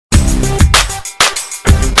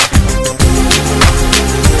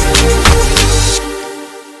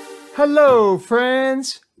Hello,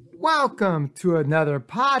 friends. Welcome to another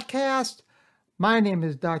podcast. My name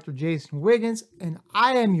is Dr. Jason Wiggins, and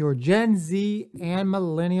I am your Gen Z and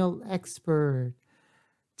Millennial expert.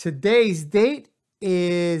 Today's date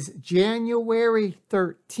is January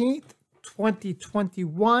 13th,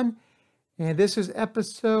 2021, and this is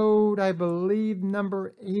episode, I believe,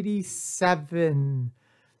 number 87.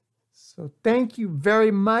 So thank you very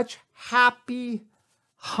much. Happy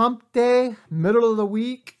Hump Day, middle of the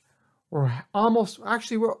week. We're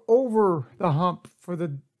over the hump for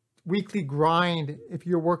the weekly grind if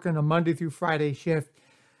you're working a Monday through Friday shift.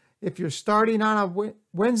 If you're starting on a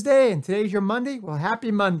Wednesday and today's your Monday, well,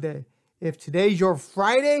 happy Monday. If today's your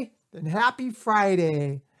Friday, then happy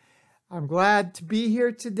Friday. I'm glad to be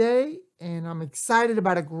here today, and I'm excited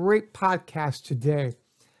about a great podcast today.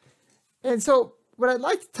 And so what I'd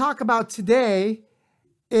like to talk about today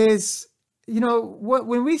is,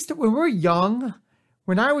 when we're young.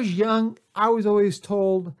 When I was young, I was always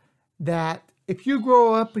told that if you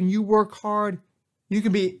grow up and you work hard, you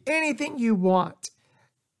can be anything you want.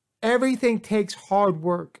 Everything takes hard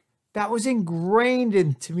work. That was ingrained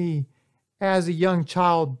into me as a young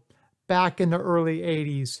child back in the early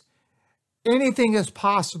 80s. Anything is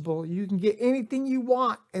possible. You can get anything you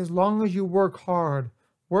want as long as you work hard.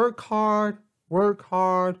 Work hard, work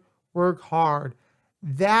hard, work hard.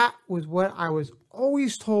 That was what I was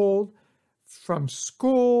always told from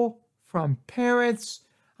school, from parents.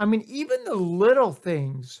 I mean, even the little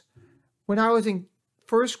things. When I was in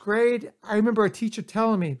first grade, I remember a teacher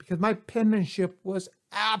telling me, because my penmanship was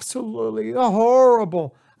absolutely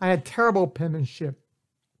horrible. I had terrible penmanship.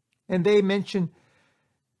 And they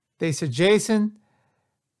said, Jason,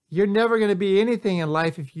 you're never going to be anything in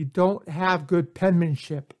life if you don't have good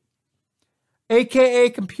penmanship. AKA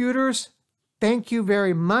computers, thank you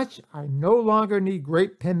very much. I no longer need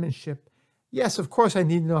great penmanship. Yes, of course, I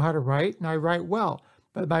need to know how to write, and I write well,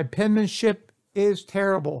 but my penmanship is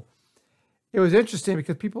terrible. It was interesting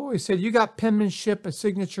because people always said, you got penmanship, a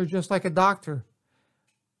signature just like a doctor.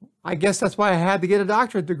 I guess that's why I had to get a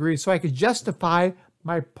doctorate degree, so I could justify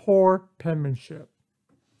my poor penmanship.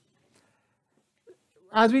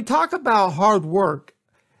 As we talk about hard work,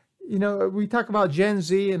 we talk about Gen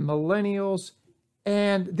Z and millennials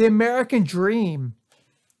and the American dream.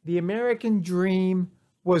 The American dream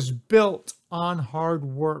was built on hard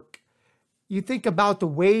work. You think about the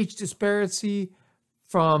wage disparity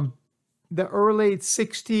from the early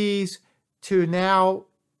 60s to now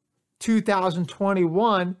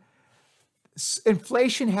 2021.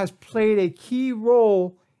 Inflation has played a key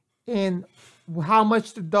role in how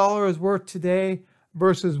much the dollar is worth today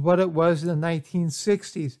versus what it was in the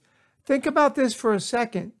 1960s. Think about this for a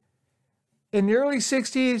second. In the early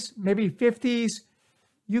 60s, maybe 50s,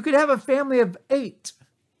 you could have a family of 8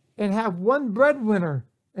 and have one breadwinner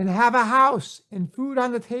and have a house and food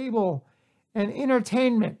on the table and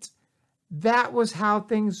entertainment. That was how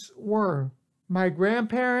things were. My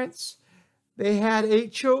grandparents, they had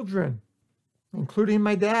 8 children, including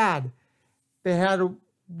my dad. They had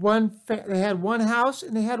one house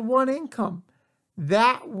and they had one income.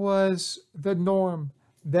 That was the norm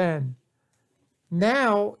then.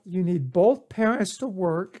 Now you need both parents to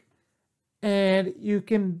work, and you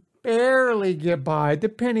can barely get by,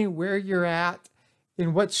 depending where you're at,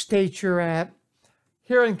 in what state you're at.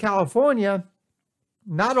 Here in California,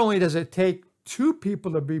 not only does it take 2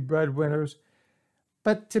 people to be breadwinners,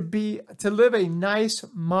 but to live a nice,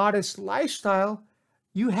 modest lifestyle,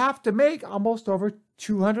 you have to make almost over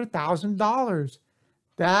 $200,000.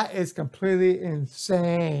 That is completely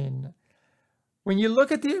insane. When you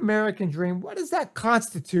look at the American dream, what does that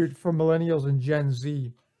constitute for millennials and Gen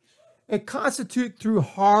Z? It constitutes through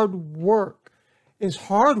hard work. Is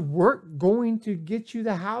hard work going to get you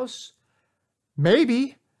the house?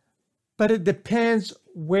 Maybe, but it depends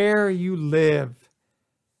where you live.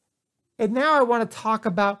 And now I want to talk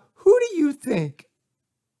about, who do you think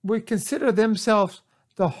would consider themselves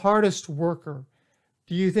the hardest worker?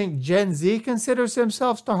 Do you think Gen Z considers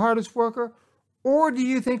themselves the hardest worker? Or do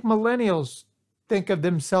you think millennials think of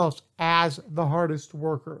themselves as the hardest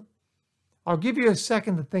worker? I'll give you a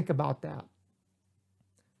second to think about that.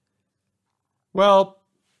 Well,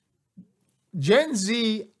 Gen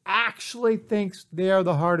Z actually thinks they are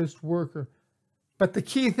the hardest worker. But the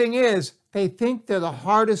key thing is, they think they're the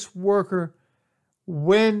hardest worker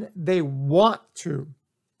when they want to.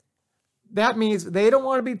 That means they don't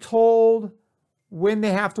want to be told when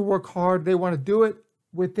they have to work hard. They want to do it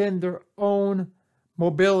within their own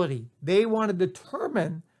mobility. They want to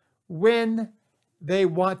determine when they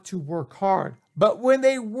want to work hard. But when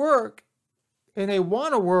they work and they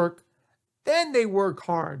want to work, then they work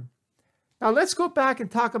hard. Now let's go back and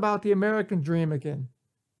talk about the American dream again.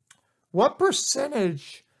 What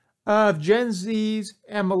percentage of Gen Zs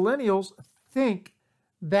and millennials think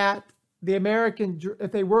that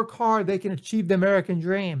if they work hard, they can achieve the American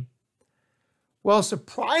dream? Well,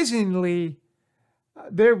 surprisingly,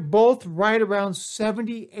 they're both right around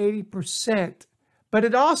 70-80%, but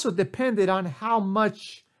it also depended on how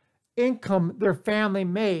much income their family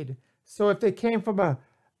made. So if they came from a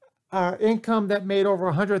income that made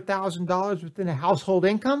over $100,000 within a household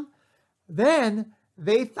income, then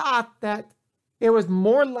they thought that it was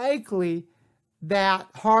more likely that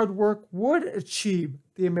hard work would achieve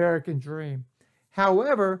the American dream.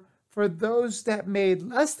 However, for those that made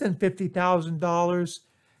less than $50,000,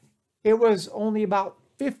 it was only about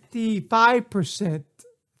 55%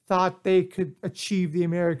 thought they could achieve the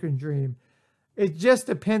American dream. It just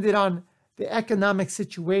depended on the economic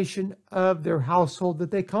situation of their household that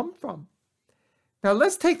they come from. Now,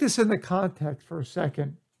 let's take this into context for a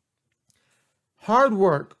second. Hard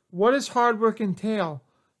work. What does hard work entail?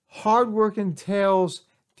 Hard work entails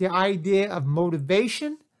the idea of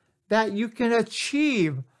motivation, that you can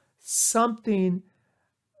achieve something.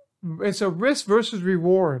 It's a risk versus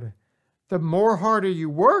reward. The more harder you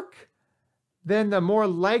work, then the more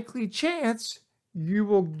likely chance you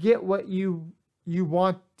will get what you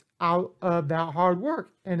want out of that hard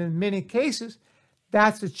work. And in many cases,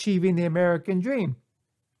 that's achieving the American dream.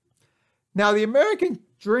 Now, the American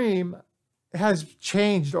dream has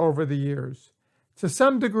changed over the years. To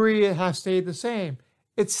some degree, it has stayed the same.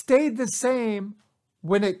 It stayed the same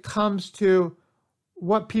when it comes to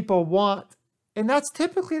what people want. And that's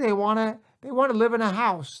typically they want to live in a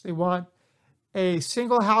house. They want a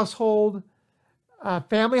single household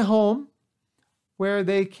family home where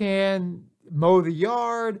they can mow the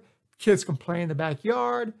yard, kids can play in the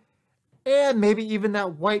backyard, and maybe even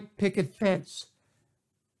that white picket fence.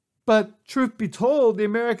 But truth be told, the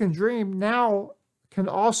American dream now can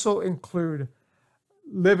also include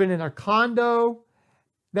living in a condo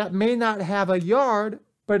that may not have a yard,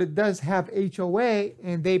 but it does have HOA,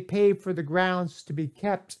 and they pay for the grounds to be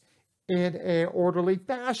kept in an orderly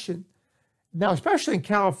fashion. Now, especially in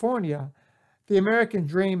California, the American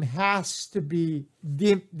dream has to be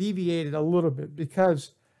deviated a little bit,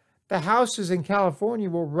 because the houses in California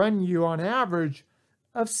will run you on average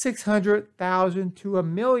of $600,000 to $1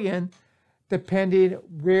 million, depending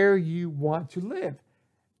where you want to live.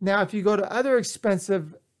 Now, if you go to other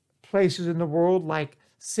expensive places in the world like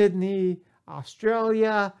Sydney,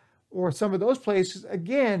 Australia, or some of those places,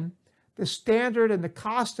 again, the standard and the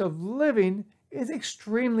cost of living is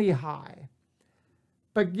extremely high.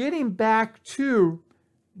 But getting back to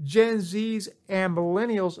Gen Zs and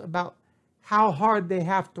millennials about how hard they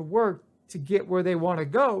have to work to get where they want to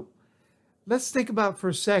go, let's think about for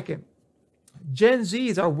a second. Gen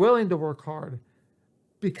Zs are willing to work hard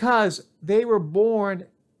because they were born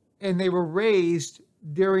and they were raised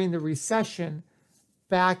during the recession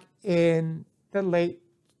back in the late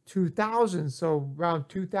 2000s, so around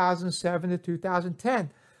 2007 to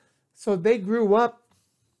 2010. So they grew up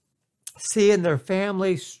seeing their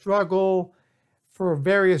family struggle for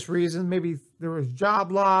various reasons. Maybe there was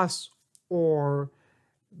job loss, or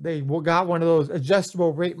they got one of those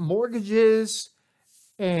adjustable rate mortgages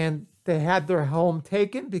and they had their home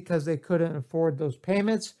taken because they couldn't afford those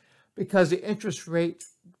payments, because the interest rate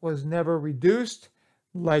was never reduced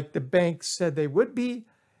like the banks said they would be.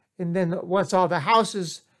 And then once all the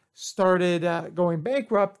houses started going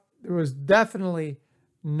bankrupt, there was definitely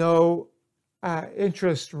no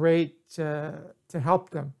interest rate to help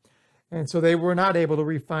them. And so they were not able to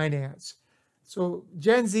refinance. So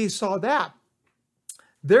Gen Z saw that.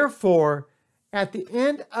 Therefore, at the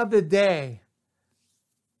end of the day,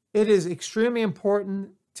 it is extremely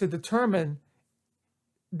important to determine,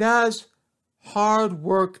 does hard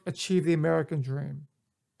work achieve the American dream?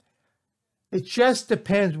 It just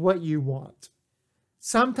depends what you want.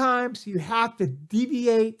 Sometimes you have to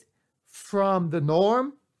deviate from the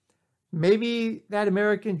norm. Maybe that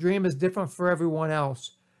American dream is different for everyone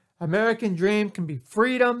else. American dream can be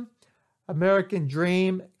freedom. American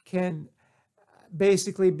dream can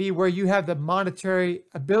basically be where you have the monetary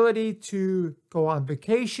ability to go on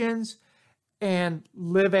vacations and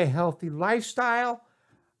live a healthy lifestyle.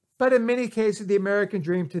 But in many cases, the American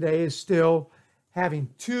dream today is still having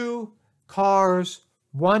 2 cars,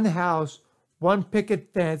 1 house, 1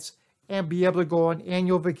 picket fence, and be able to go on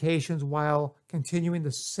annual vacations while continuing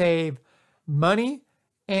to save money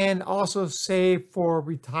and also save for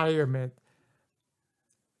retirement.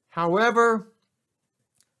 However,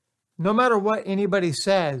 no matter what anybody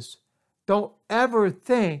says, don't ever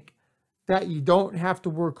think that you don't have to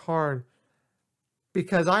work hard.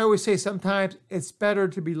 because I always say sometimes it's better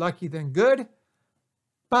to be lucky than good,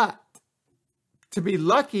 but to be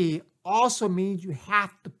lucky also means you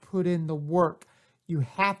have to put in the work. You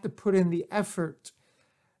have to put in the effort.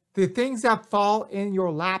 The things that fall in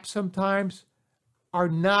your lap sometimes are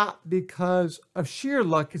not because of sheer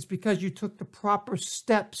luck. It's because you took the proper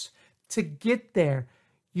steps to get there.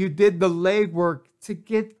 You did the legwork to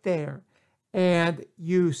get there. And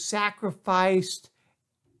you sacrificed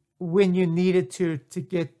when you needed to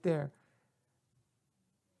get there.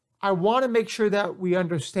 I want to make sure that we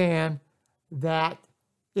understand that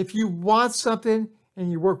if you want something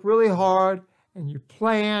and you work really hard and you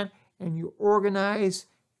plan and you organize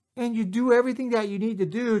and you do everything that you need to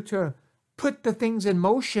do to put the things in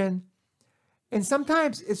motion, and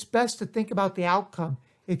sometimes it's best to think about the outcome.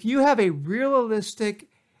 If you have a realistic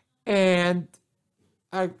and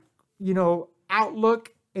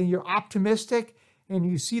outlook and you're optimistic and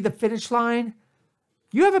you see the finish line,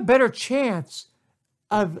 you have a better chance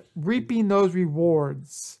of reaping those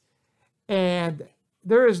rewards. And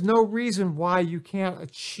there is no reason why you can't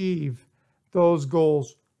achieve those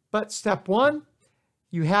goals. But step one,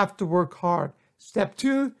 you have to work hard. Step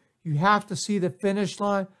two, you have to see the finish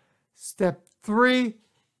line. Step three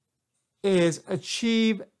is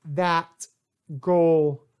achieve that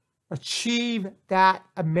goal, achieve that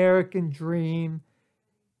American dream,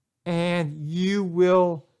 and you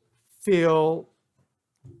will feel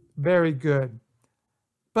very good.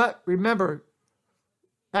 But remember,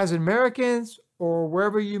 as Americans or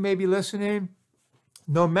wherever you may be listening,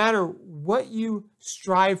 no matter what you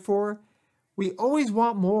strive for, we always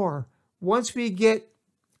want more. Once we get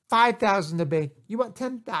 5,000 in the bank, you want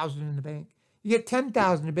 10,000 in the bank. You get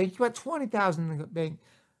 10,000 in the bank, you want 20,000 in the bank.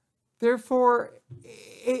 Therefore,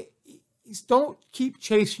 don't keep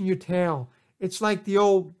chasing your tail. It's like the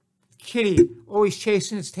old kitty always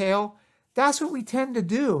chasing its tail. That's what we tend to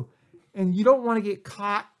do. And you don't want to get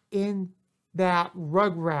caught in that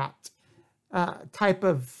rugrat type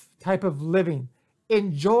of living.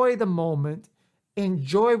 Enjoy the moment.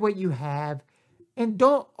 Enjoy what you have. And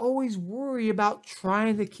don't always worry about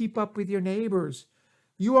trying to keep up with your neighbors.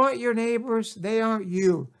 You aren't your neighbors. They aren't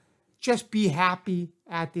you. Just be happy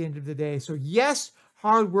at the end of the day. So yes,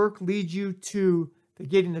 hard work leads you to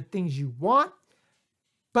getting the things you want.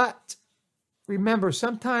 But remember,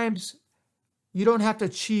 sometimes you don't have to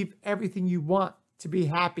achieve everything you want to be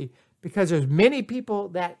happy, because there's many people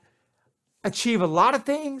that achieve a lot of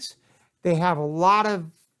things. They have a lot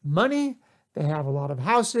of money. They have a lot of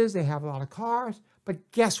houses. They have a lot of cars.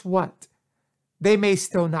 But guess what? They may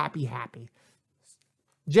still not be happy.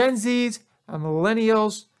 Gen Zs and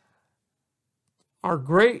millennials are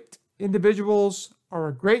great individuals, are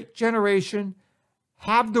a great generation,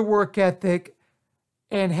 have the work ethic,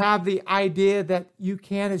 and have the idea that you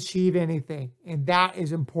can achieve anything. And that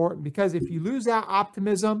is important, because if you lose that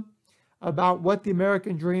optimism about what the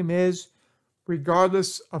American dream is,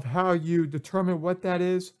 regardless of how you determine what that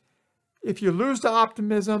is, if you lose the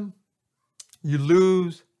optimism, you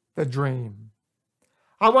lose the dream.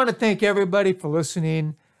 I want to thank everybody for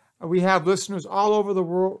listening. We have listeners all over the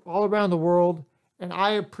world, all around the world, and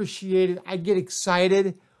I appreciate it. I get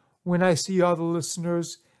excited when I see all the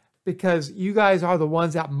listeners, because you guys are the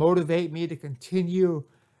ones that motivate me to continue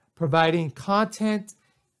providing content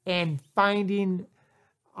and finding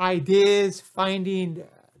ideas, finding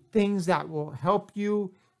things that will help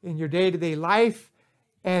you in your day-to-day life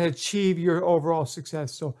and achieve your overall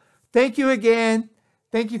success. So thank you again.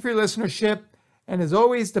 Thank you for your listenership. And as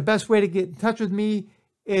always, the best way to get in touch with me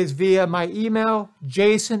is via my email,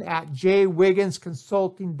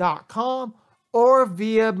 jason@jwigginsconsulting.com, or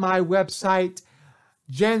via my website,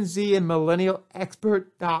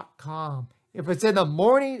 GenZandMillennialExpert.com. If it's in the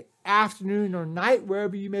morning, afternoon, or night,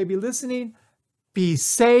 wherever you may be listening, be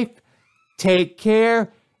safe, take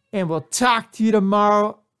care, and we'll talk to you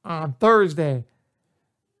tomorrow on Thursday.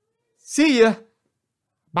 See ya.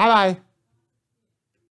 Bye-bye.